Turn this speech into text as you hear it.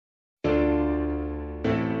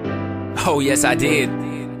Oh yes I did.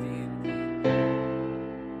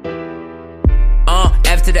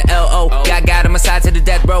 F to the LO, got on my side to the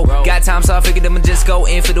death row. Got time, so I figured I'ma just go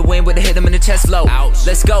in for the win with a hit him in the chest flow.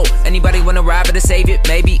 Let's go. Anybody wanna ride but to save it?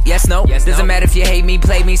 Maybe, yes, no. Doesn't matter if you hate me,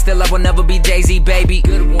 play me, still I will never be Jay-Z, baby.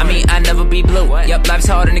 I mean, I never be blue. Yup, life's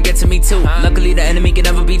hard and it gets to me too. Luckily the enemy can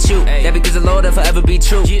never beat you. That because the Lord will forever be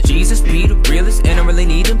true. Jesus be the realest, and I really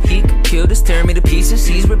need him. He could kill this, tear me to pieces.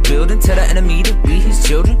 He's rebuilding to the enemy to be his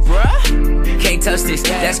children. Can't touch this,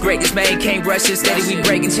 that's great, this man can't rush this. Steady we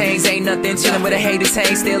breaking chains, ain't nothing. Chillin' with a haters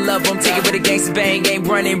hang, still love him. Take it with a gangsta bang, ain't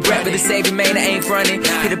running. Brett with a savior, man, I ain't frontin'.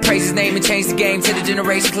 Here to praise his name and change the game to the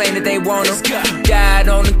generation claim that they want him. Died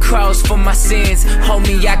on the cross for my sins.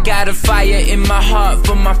 Homie, I got a fire in my heart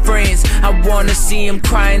for my friends. I wanna see him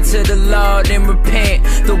crying to the Lord and repent,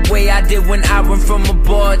 the way I did when I went from a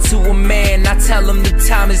boy to a man. I tell him the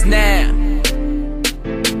time is now.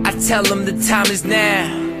 I tell him the time is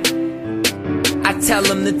now. I tell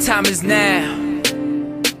him the time is now.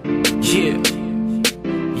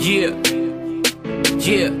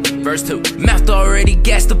 Yeah, verse 2. Mouth already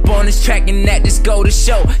gassed up on this track, and that just go to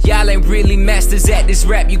show y'all ain't really masters at this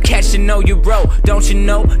rap. You catch and know your bro, don't you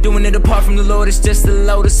know? Doing it apart from the Lord, it's just a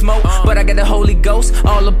load of smoke. But I got the Holy Ghost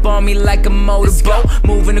all up on me like a motorboat,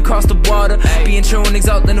 moving across the water, being true and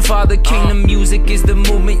exalting the Father. Kingdom music is the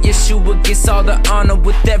movement. Yeshua gets all the honor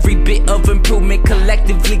with every bit of improvement.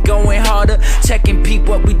 Collectively going harder, checking peep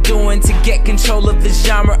what we doing to get control of the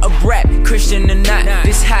genre of rap. Christian or not,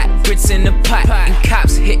 this hot grits in the pot, and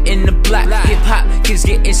cops hitting the block. Hip-hop kids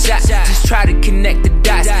getting shot, just try to connect the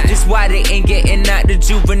dots. Just why they ain't getting out the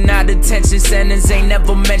juvenile detention centers, ain't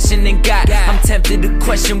never mentioning God. I'm tempted to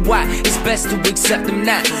question why it's best to accept them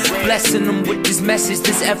not. Blessing them with this message,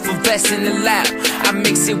 this effervescent and loud. I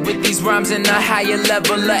mix it with these rhymes in a higher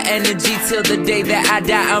level of energy, till the day that I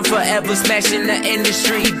die I'm forever smashing the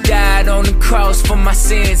industry. He died on the cross for my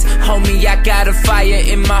sins. Homie, I got a fire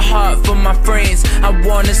in my heart for my friends. I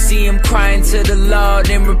wanna see him crying to the Lord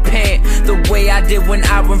and repent, the way I did when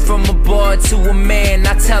I went from a boy to a man.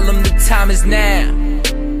 I tell him the time is now.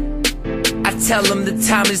 I tell him the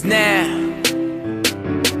time is now.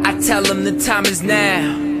 I tell him the time is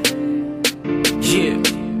now. Yeah.